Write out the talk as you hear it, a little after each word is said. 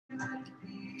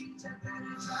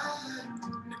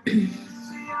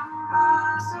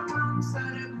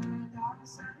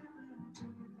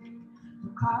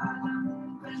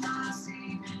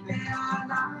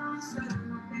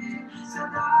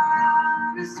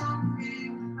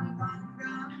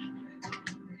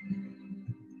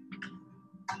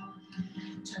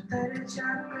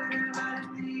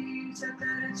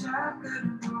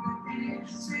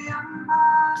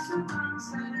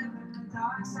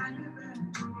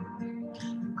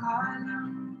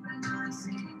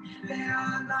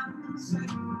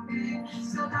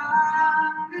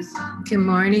Good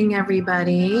morning,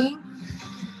 everybody.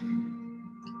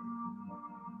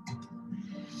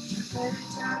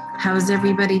 How's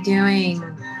everybody doing?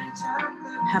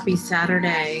 Happy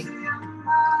Saturday.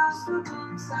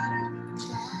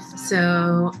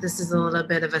 So this is a little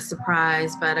bit of a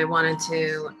surprise, but I wanted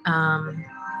to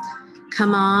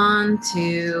come on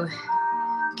to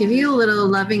give you a little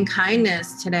loving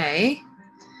kindness today,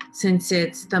 since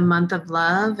it's the month of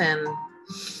love and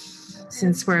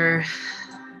since we're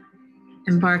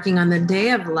embarking on the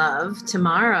day of love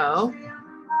tomorrow,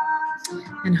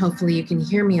 and hopefully you can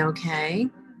hear me okay.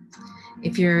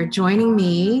 If you're joining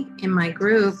me in my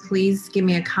group, please give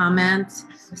me a comment,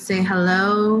 say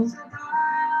hello,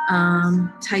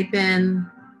 type in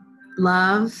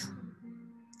love,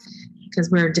 because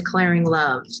we're declaring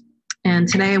love. And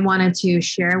today I wanted to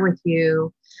share with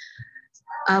you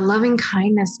a loving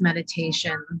kindness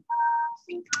meditation.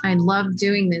 I love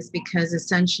doing this because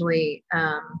essentially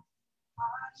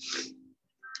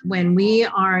when we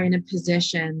are in a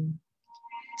position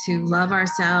to love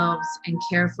ourselves and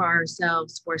care for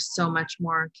ourselves, we're so much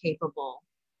more capable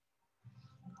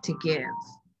to give.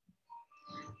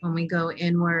 When we go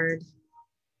inward,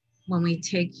 when we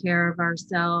take care of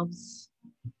ourselves,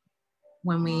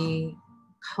 when we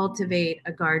cultivate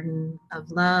a garden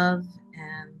of love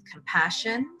and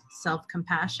compassion,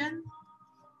 self-compassion,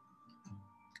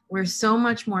 we're so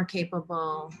much more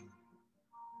capable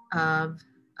of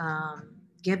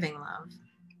giving love.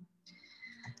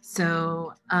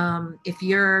 So if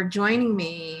you're joining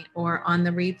me or on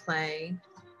the replay,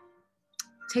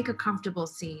 take a comfortable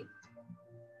seat.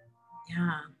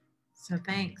 Yeah, so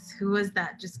thanks. Who was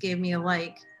that? Just gave me a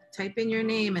like. Type in your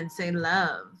name and say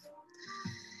love.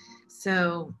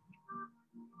 So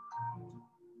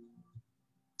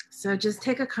just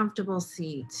take a comfortable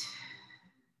seat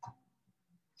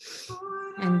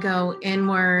and go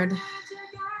inward.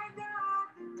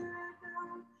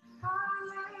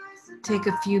 Take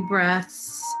a few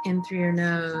breaths in through your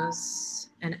nose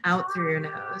and out through your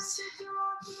nose.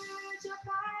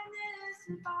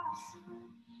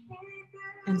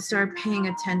 And start paying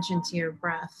attention to your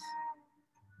breath.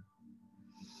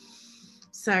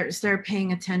 Start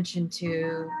paying attention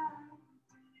to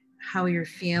how you're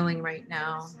feeling right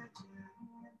now.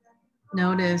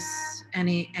 Notice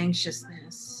any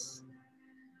anxiousness.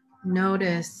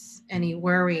 Notice any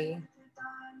worry.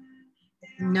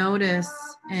 Notice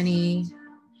any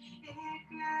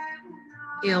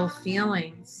ill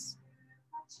feelings.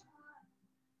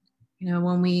 You know,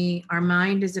 when our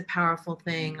mind is a powerful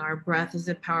thing, our breath is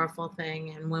a powerful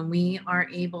thing, and when we are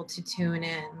able to tune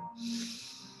in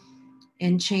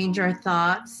and change our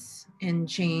thoughts and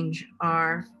change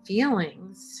our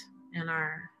feelings and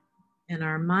our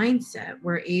mindset,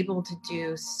 we're able to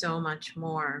do so much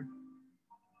more.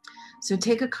 So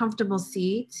take a comfortable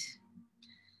seat.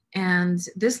 And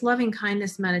this loving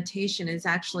kindness meditation is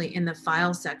actually in the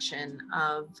file section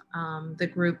of the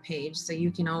group page. So you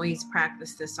can always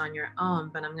practice this on your own,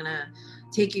 but I'm gonna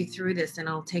take you through this and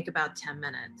it'll take about 10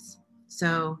 minutes.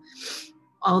 So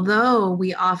although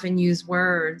we often use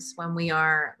words when we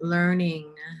are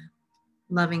learning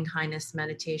loving kindness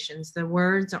meditations, the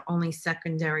words are only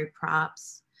secondary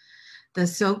props.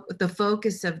 The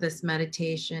focus of this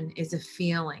meditation is a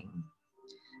feeling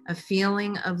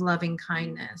of loving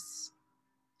kindness.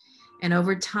 And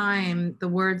over time, the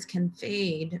words can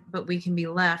fade, but we can be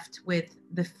left with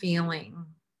the feeling.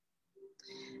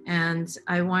 And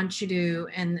I want you to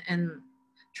and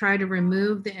try to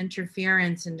remove the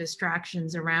interference and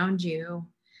distractions around you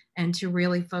and to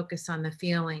really focus on the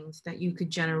feelings that you could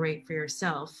generate for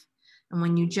yourself. And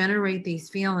when you generate these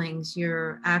feelings,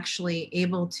 you're actually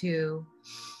able to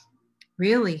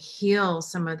really heal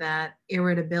some of that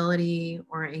irritability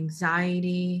or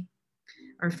anxiety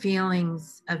or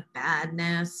feelings of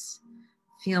badness,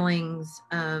 feelings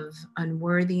of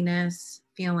unworthiness,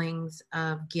 feelings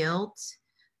of guilt,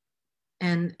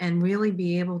 and really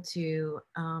be able to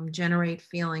generate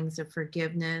feelings of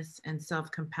forgiveness and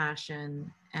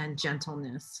self-compassion and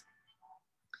gentleness.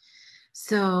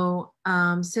 So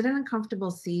sit in a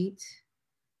comfortable seat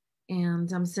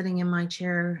And I'm sitting in my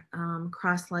chair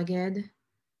cross-legged,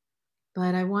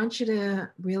 but I want you to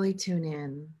really tune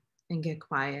in and get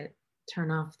quiet,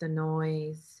 turn off the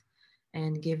noise,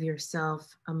 and give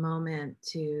yourself a moment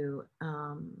to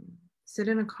sit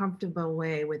in a comfortable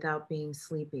way without being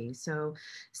sleepy. So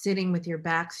sitting with your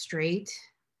back straight,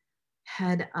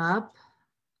 head up,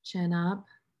 chin up.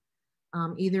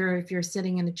 Either if you're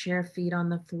sitting in a chair, feet on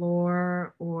the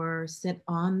floor, or sit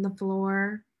on the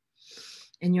floor,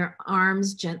 and your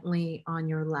arms gently on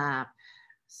your lap.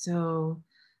 So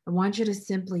I want you to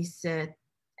simply sit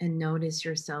and notice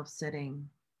yourself sitting.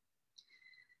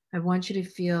 I want you to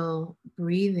feel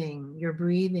breathing, your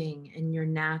breathing and your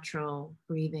natural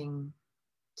breathing,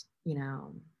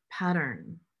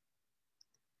 pattern.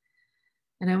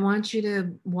 And I want you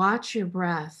to watch your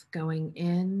breath going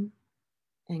in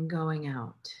and going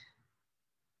out.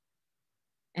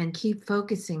 And keep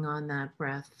focusing on that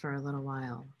breath for a little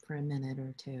while, for a minute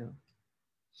or two.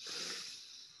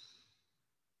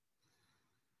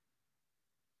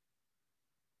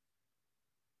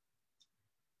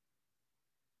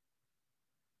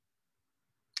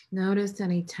 Notice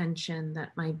any tension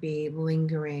that might be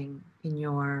lingering in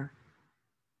your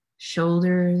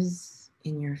shoulders,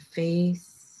 in your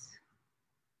face.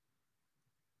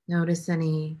 Notice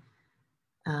any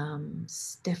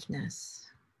stiffness.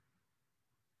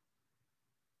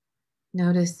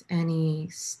 Notice any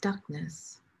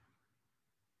stuckness.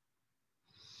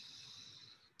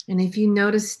 And if you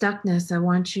notice stuckness, I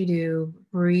want you to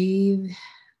breathe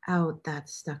out that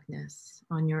stuckness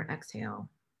on your exhale.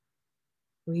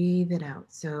 Breathe it out.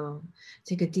 So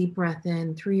take a deep breath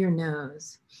in through your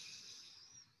nose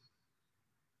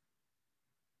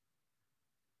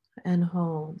and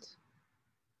hold.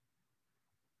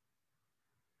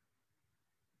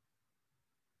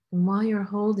 And while you're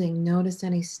holding, notice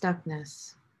any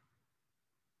stuckness.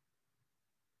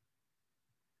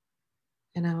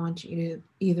 And I want you to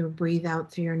either breathe out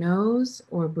through your nose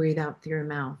or breathe out through your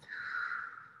mouth.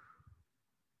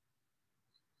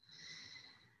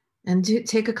 And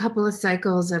take a couple of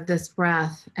cycles of this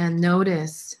breath and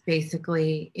notice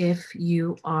basically if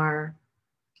you are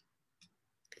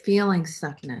feeling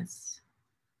stuckness,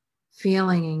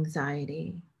 feeling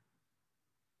anxiety.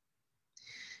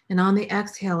 And on the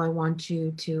exhale, I want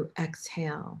you to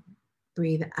exhale,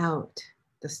 breathe out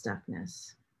the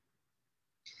stuckness.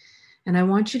 And I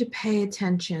want you to pay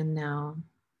attention now,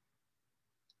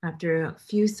 after a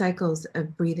few cycles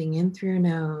of breathing in through your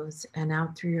nose and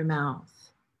out through your mouth,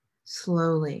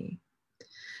 slowly,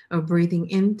 or breathing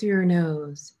in through your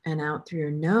nose and out through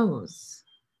your nose.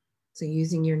 So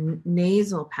using your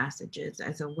nasal passages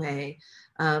as a way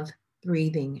of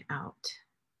breathing out.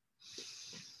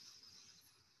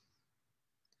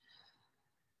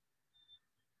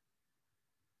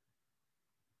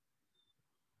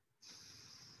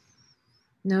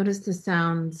 Notice the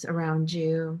sounds around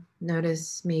you.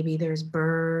 Notice maybe there's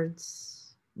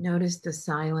birds. Notice the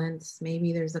silence.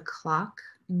 Maybe there's a clock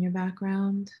in your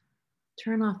background.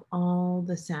 Turn off all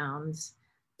the sounds,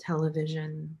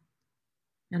 television.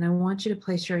 And I want you to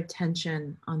place your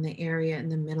attention on the area in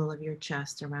the middle of your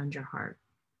chest around your heart.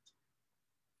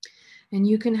 And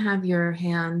you can have your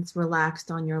hands relaxed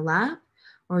on your lap,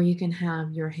 or you can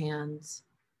have your hands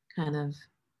kind of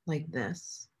like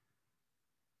this.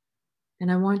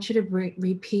 And I want you to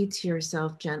repeat to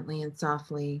yourself gently and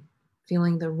softly,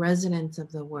 feeling the resonance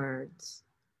of the words.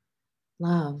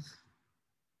 Love,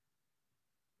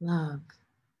 love.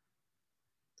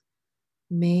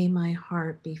 May my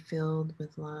heart be filled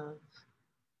with love.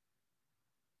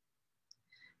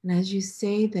 And as you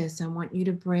say this, I want you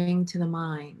to bring to the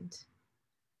mind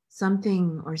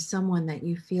something or someone that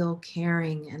you feel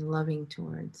caring and loving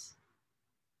towards.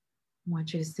 I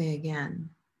want you to say again,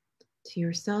 to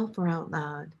yourself or out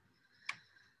loud,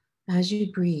 as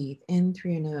you breathe in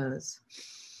through your nose.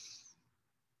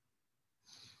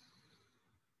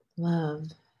 Love,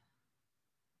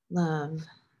 love.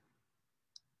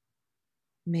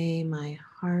 May my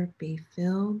heart be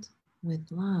filled with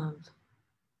love.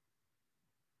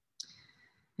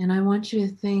 And I want you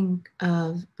to think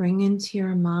of, bring into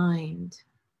your mind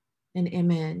an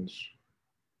image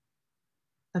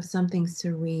of something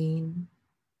serene,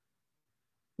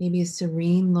 maybe a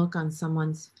serene look on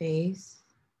someone's face,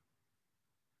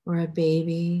 or a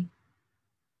baby,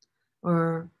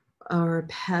 or a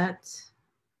pet,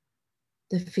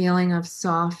 the feeling of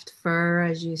soft fur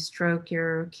as you stroke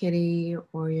your kitty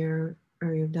or your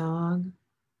dog.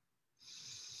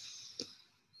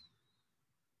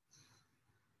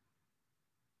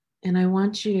 And I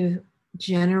want you to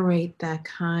generate that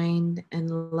kind and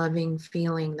loving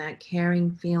feeling, that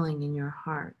caring feeling in your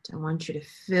heart. I want you to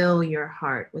fill your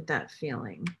heart with that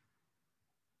feeling.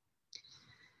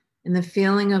 And the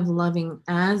feeling of loving,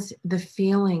 as the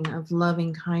feeling of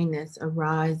loving kindness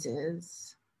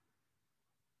arises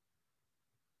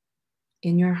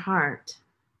in your heart,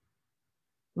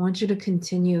 I want you to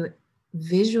continue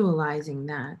visualizing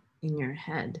that in your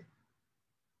head.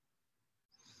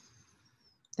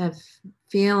 That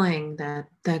feeling,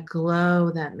 that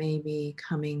glow that may be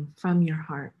coming from your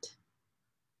heart.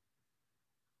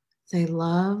 Say,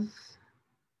 love,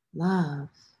 love,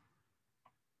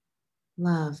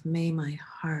 love. May my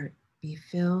heart be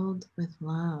filled with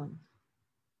love.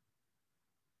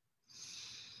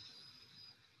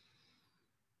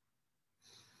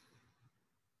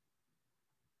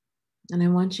 And I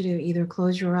want you to either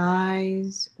close your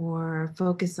eyes or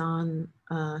focus on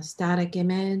a static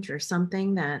image or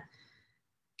something that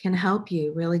can help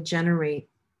you really generate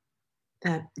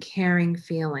that caring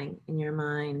feeling in your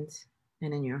mind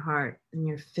and in your heart and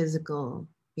your physical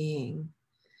being.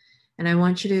 And I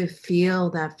want you to feel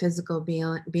that physical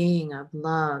being of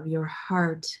love, your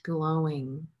heart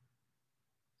glowing.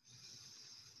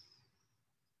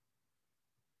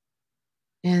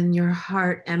 And your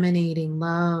heart emanating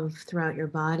love throughout your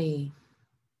body,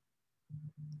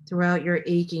 throughout your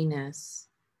achiness,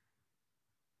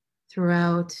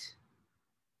 throughout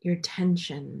your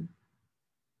tension,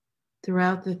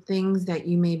 throughout the things that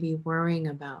you may be worrying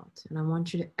about. And I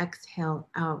want you to exhale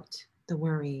out the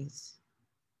worries.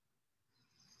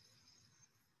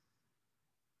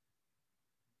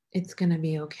 It's going to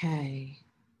be okay,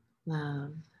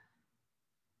 love.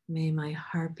 May my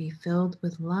heart be filled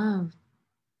with love.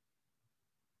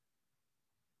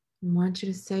 I want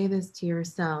you to say this to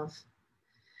yourself.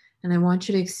 And I want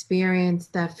you to experience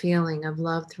that feeling of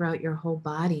love throughout your whole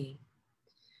body.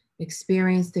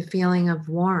 Experience the feeling of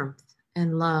warmth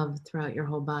and love throughout your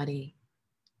whole body.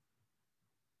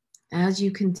 As you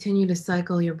continue to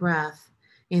cycle your breath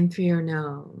in through your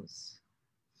nose,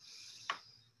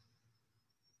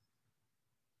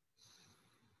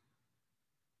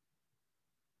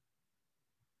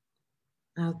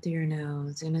 out through your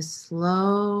nose, in a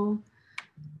slow,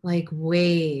 like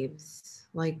waves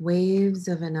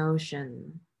of an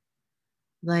ocean,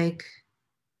 like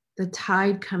the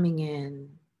tide coming in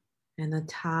and the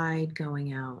tide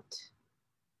going out.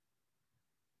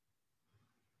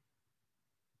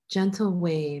 Gentle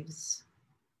waves.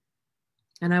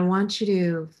 And I want you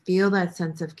to feel that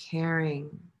sense of caring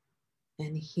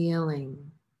and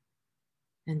healing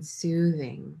and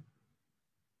soothing.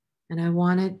 And I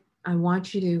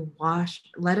want you to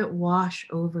let it wash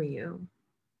over you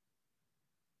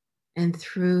and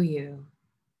through you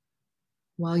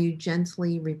while you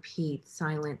gently repeat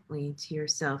silently to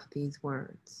yourself these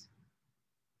words.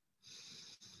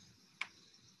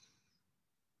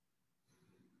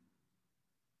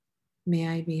 May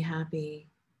I be happy,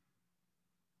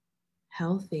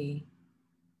 healthy,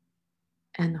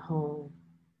 and whole.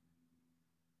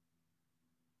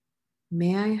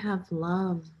 May I have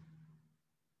love,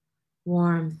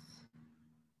 warmth,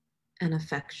 and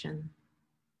affection.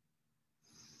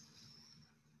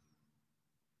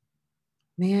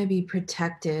 May I be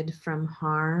protected from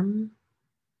harm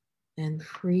and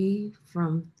free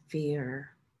from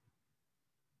fear.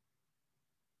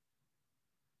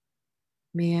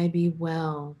 May I be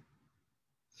well,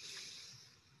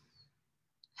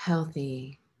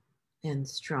 healthy, and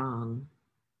strong.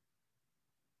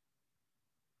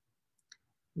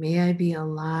 May I be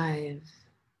alive,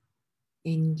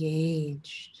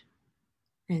 engaged,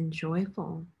 and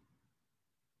joyful.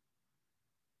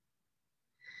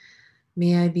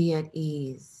 May I be at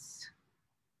ease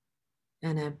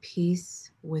and at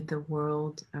peace with the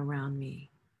world around me.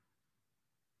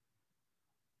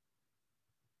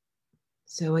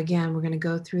 So again, we're going to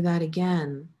go through that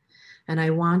again. And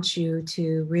I want you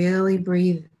to really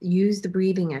breathe, use the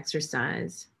breathing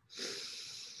exercise.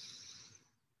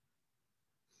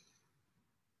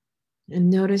 And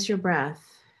notice your breath.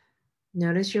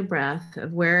 Notice your breath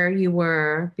of where you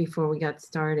were before we got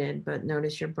started, but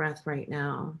notice your breath right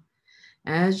now.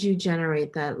 As you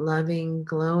generate that loving,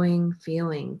 glowing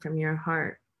feeling from your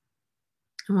heart,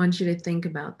 I want you to think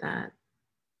about that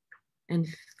and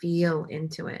feel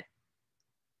into it.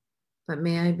 But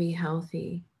may I be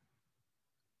healthy.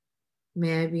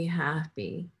 May I be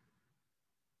happy.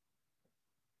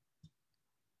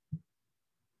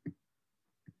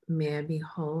 May I be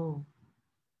whole.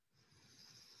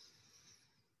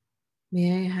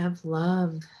 May I have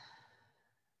love,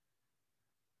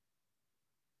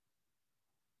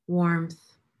 warmth,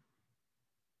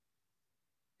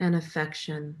 and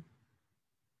affection.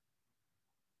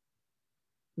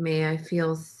 May I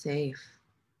feel safe.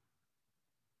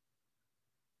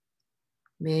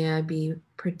 May I be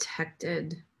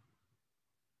protected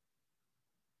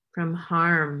from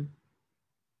harm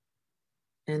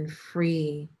and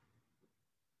free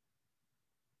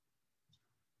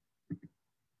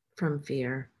from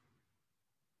fear.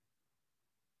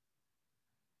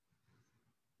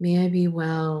 May I be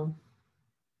well.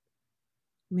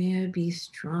 May I be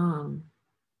strong.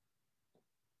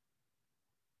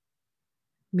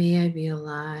 May I be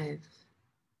alive.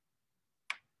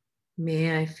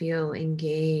 May I feel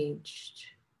engaged.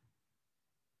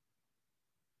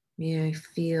 May I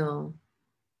feel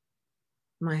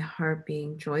my heart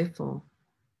being joyful.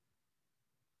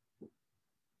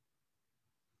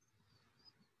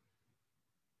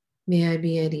 May I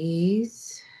be at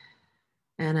ease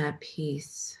and at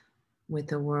peace with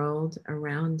the world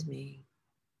around me.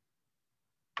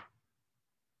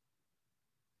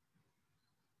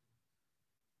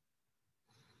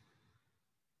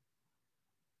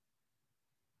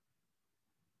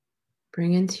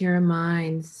 Bring into your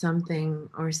mind something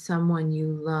or someone you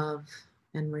love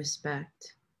and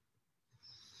respect.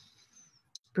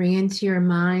 Bring into your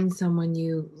mind someone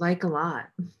you like a lot.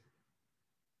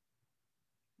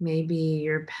 Maybe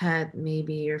your pet,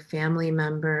 maybe your family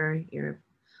member,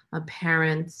 a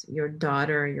parent, your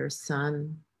daughter, your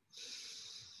son.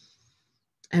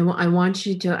 I want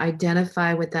you to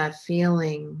identify with that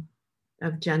feeling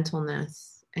of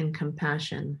gentleness and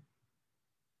compassion.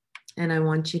 And I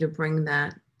want you to bring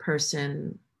that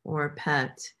person or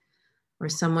pet or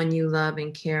someone you love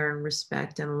and care and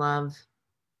respect and love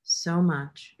so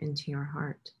much into your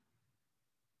heart.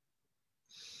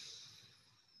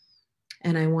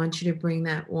 And I want you to bring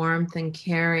that warmth and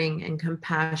caring and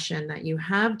compassion that you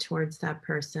have towards that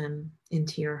person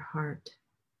into your heart.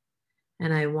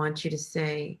 And I want you to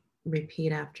say,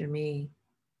 repeat after me,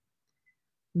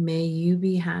 may you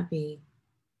be happy.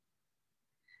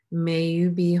 May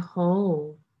you be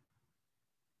whole.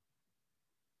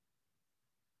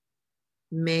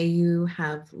 May you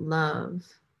have love,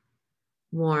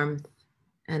 warmth,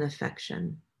 and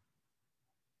affection.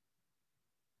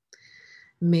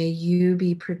 May you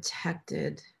be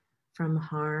protected from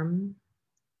harm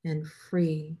and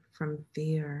free from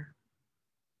fear.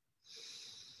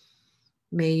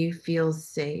 May you feel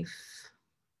safe.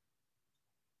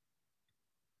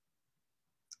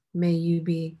 May you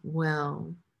be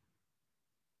well,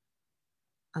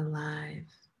 alive,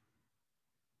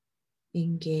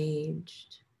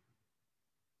 engaged,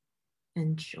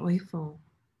 and joyful.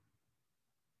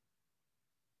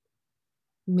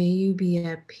 May you be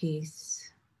at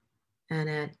peace and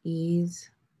at ease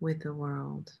with the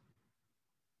world.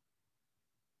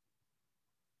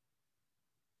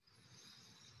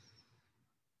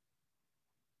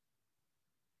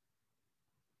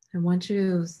 I want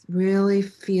you to really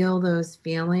feel those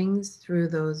feelings through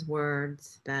those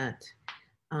words that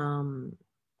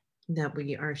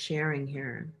we are sharing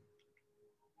here.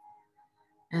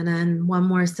 And then one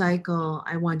more cycle,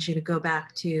 I want you to go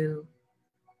back to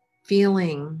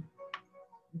feeling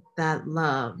that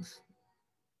love.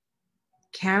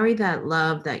 Carry that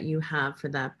love that you have for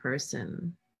that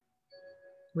person.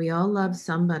 We all love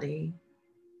somebody.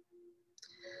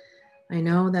 I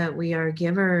know that we are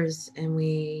givers and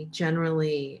we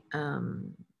generally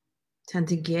tend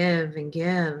to give and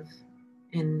give,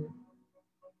 and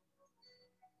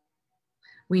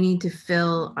we need to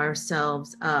fill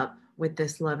ourselves up with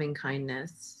this loving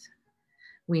kindness.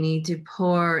 We need to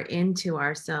pour into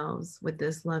ourselves with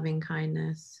this loving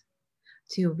kindness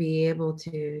to be able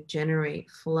to generate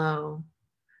flow,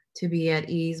 to be at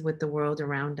ease with the world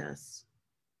around us.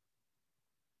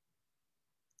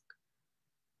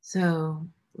 So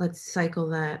let's cycle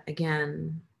that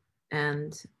again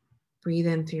and breathe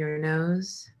in through your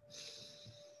nose.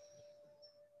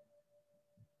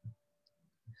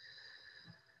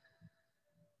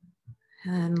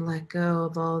 And let go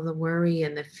of all the worry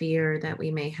and the fear that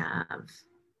we may have.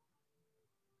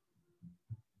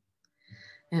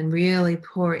 And really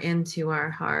pour into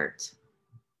our heart.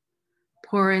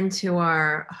 Pour into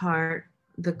our heart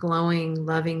the glowing,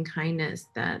 loving kindness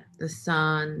that the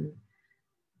sun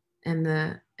and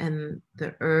the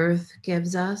earth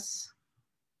gives us.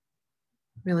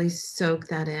 Really soak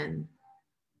that in.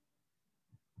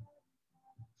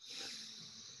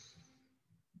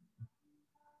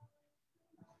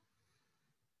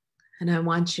 And I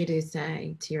want you to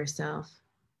say to yourself,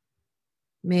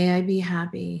 may I be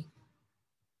happy.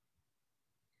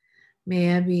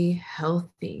 May I be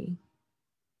healthy.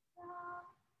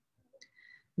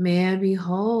 May I be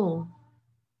whole.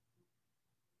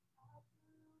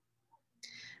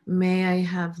 May I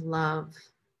have love.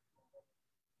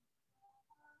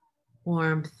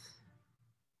 warmth,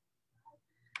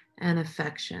 and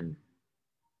affection.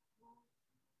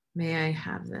 May I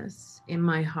have this in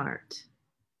my heart.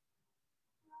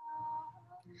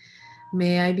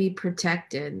 May I be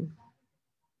protected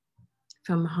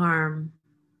from harm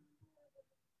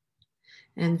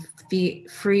and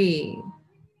free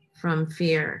from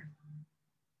fear.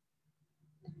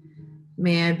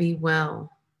 May I be well.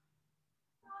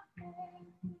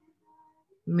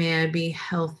 May I be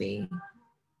healthy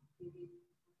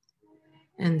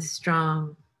and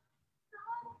strong.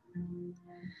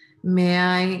 May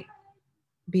I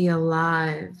be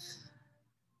alive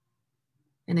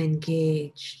and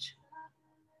engaged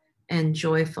and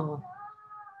joyful.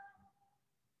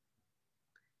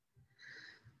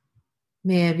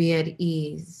 May I be at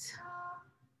ease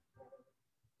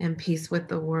and peace with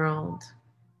the world.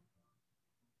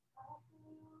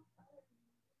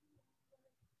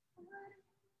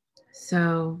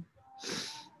 So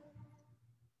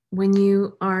when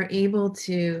you are able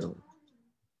to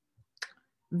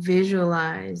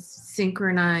visualize,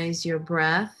 synchronize your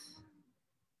breath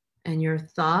and your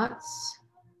thoughts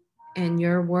and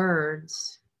your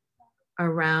words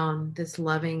around this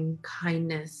loving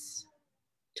kindness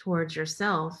towards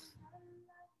yourself,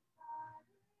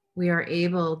 we are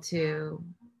able to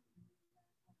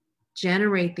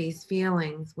generate these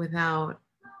feelings without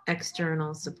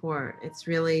external support. It's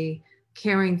really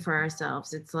caring for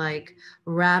ourselves. It's like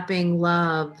wrapping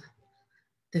love,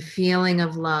 the feeling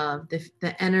of love,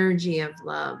 the energy of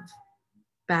love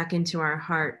back into our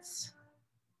hearts.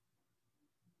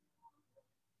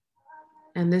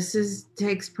 And this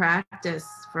takes practice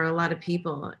for a lot of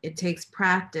people. It takes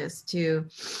practice to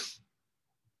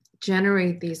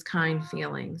generate these kind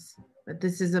feelings. But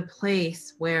this is a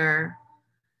place where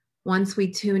once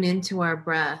we tune into our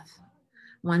breath,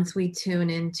 once we tune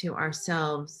into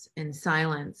ourselves in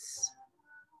silence,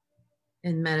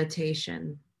 in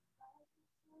meditation,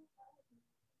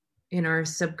 in our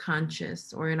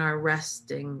subconscious or in our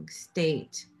resting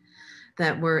state,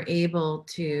 that we're able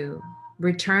to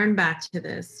return back to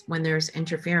this when there's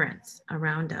interference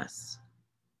around us.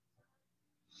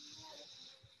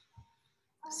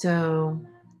 So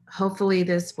hopefully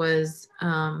this was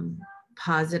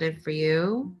positive for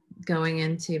you going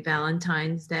into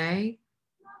Valentine's Day.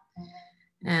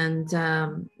 And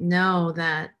know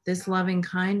that this loving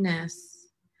kindness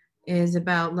is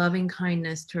about loving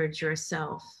kindness towards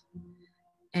yourself.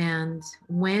 And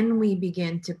when we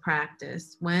begin to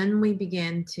practice, when we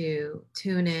begin to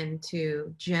tune in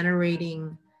to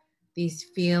generating these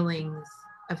feelings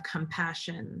of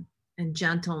compassion and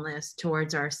gentleness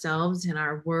towards ourselves in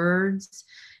our words,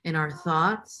 in our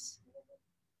thoughts,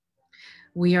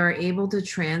 we are able to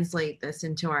translate this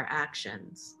into our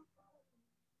actions.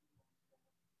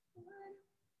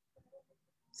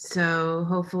 So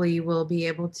hopefully you will be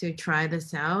able to try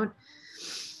this out.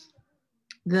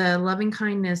 The loving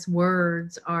kindness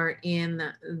words are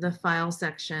in the file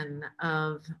section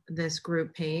of this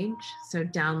group page. So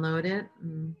download it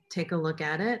and take a look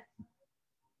at it.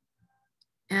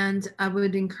 And I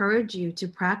would encourage you to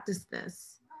practice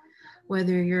this,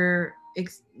 whether you're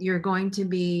going to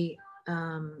be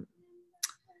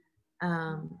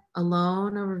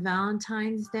alone over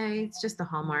Valentine's Day. It's just a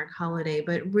Hallmark holiday,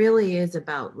 but it really is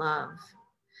about love.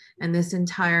 And this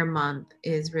entire month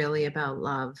is really about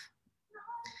love.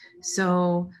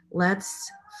 So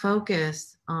let's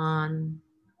focus on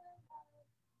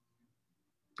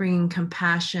bringing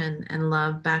compassion and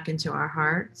love back into our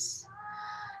hearts,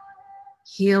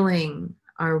 healing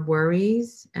our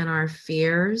worries and our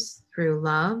fears through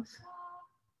love,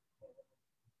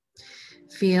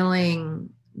 feeling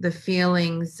the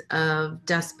feelings of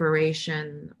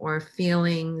desperation or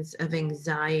feelings of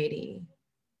anxiety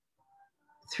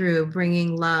through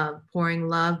bringing love, pouring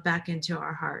love back into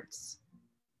our hearts.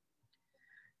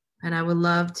 And I would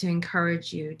love to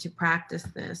encourage you to practice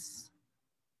this,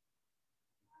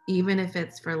 even if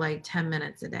it's for like 10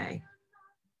 minutes a day.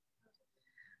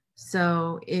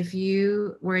 So if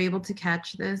you were able to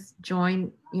catch this,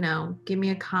 join, give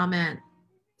me a comment,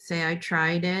 say I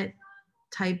tried it,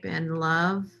 type in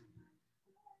love,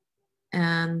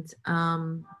 and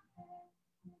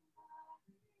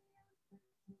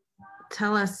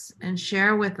tell us and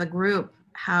share with the group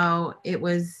how it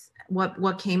was,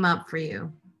 what came up for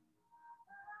you.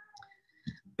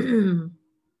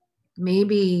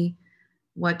 Maybe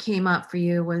what came up for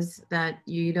you was that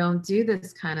you don't do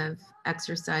this kind of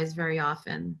exercise very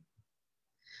often.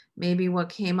 Maybe what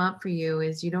came up for you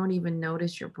is you don't even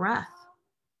notice your breath.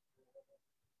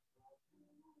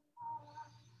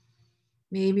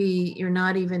 Maybe you're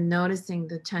not even noticing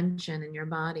the tension in your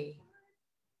body.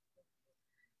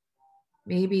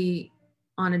 Maybe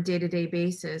on a day-to-day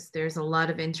basis, there's a lot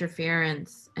of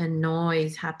interference and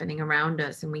noise happening around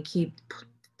us, and we keep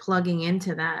plugging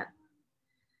into that.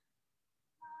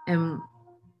 And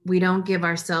we don't give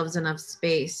ourselves enough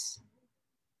space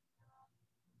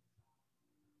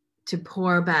to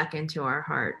pour back into our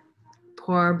heart,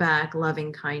 pour back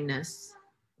loving kindness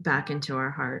back into our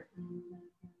heart.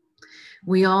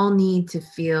 We all need to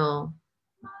feel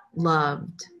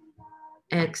loved,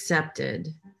 accepted,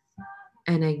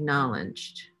 and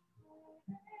acknowledged.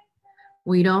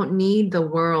 We don't need the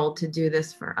world to do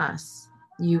this for us.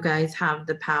 You guys have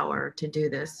the power to do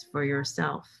this for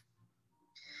yourself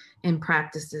in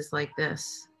practices like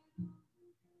this.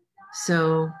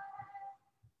 So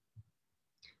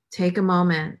take a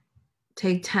moment,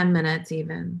 take 10 minutes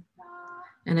even.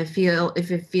 And if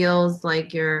it feels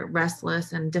like you're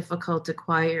restless and difficult to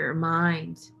quiet your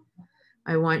mind,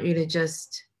 I want you to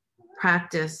just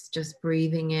practice just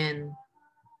breathing in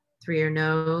through your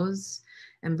nose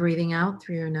and breathing out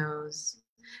through your nose,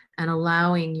 and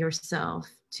allowing yourself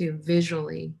to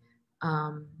visually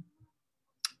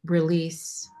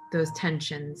release those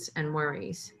tensions and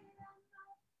worries.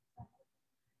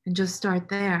 And just start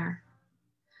there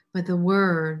with the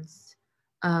words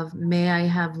of, may I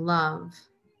have love,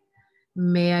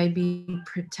 may I be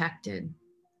protected,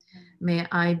 may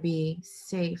I be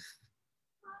safe,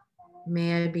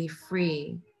 may I be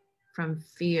free from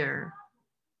fear,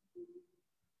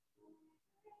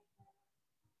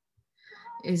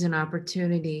 is an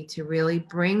opportunity to really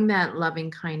bring that loving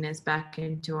kindness back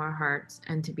into our hearts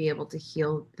and to be able to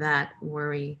heal that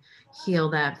worry, heal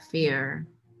that fear.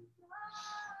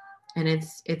 And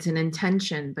it's an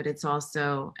intention, but it's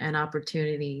also an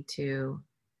opportunity to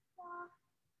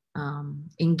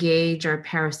engage our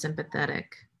parasympathetic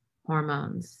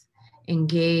hormones,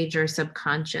 engage our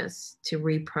subconscious to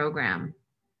reprogram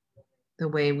the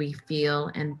way we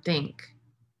feel and think.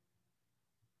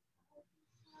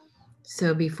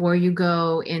 So before you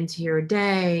go into your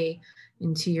day,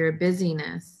 into your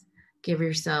busyness, give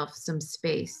yourself some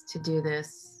space to do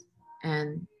this,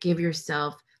 and give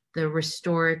yourself the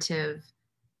restorative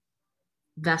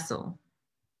vessel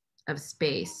of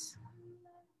space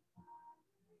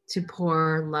to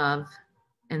pour love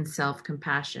and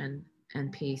self-compassion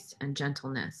and peace and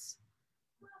gentleness.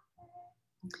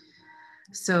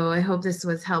 So I hope this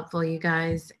was helpful, you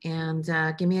guys, and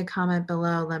give me a comment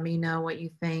below. Let me know what you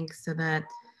think, so that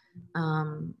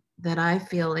that I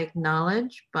feel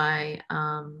acknowledged by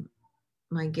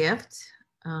my gift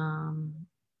and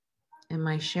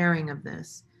my sharing of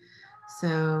this.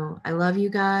 So I love you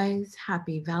guys.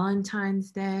 Happy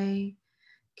Valentine's Day.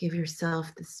 Give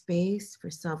yourself the space for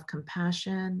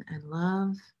self-compassion and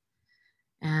love,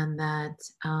 and that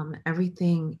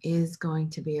everything is going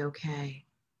to be okay.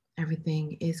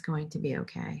 Everything is going to be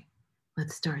okay.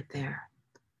 Let's start there.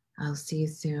 I'll see you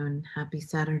soon. Happy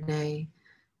Saturday,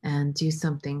 and do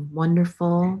something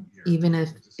wonderful, even if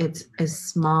it's as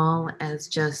small as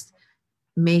just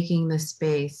making the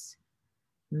space,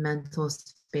 mental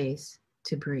space,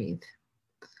 to breathe.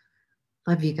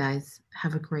 Love you guys.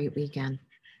 Have a great weekend.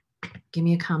 Give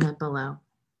me a comment below.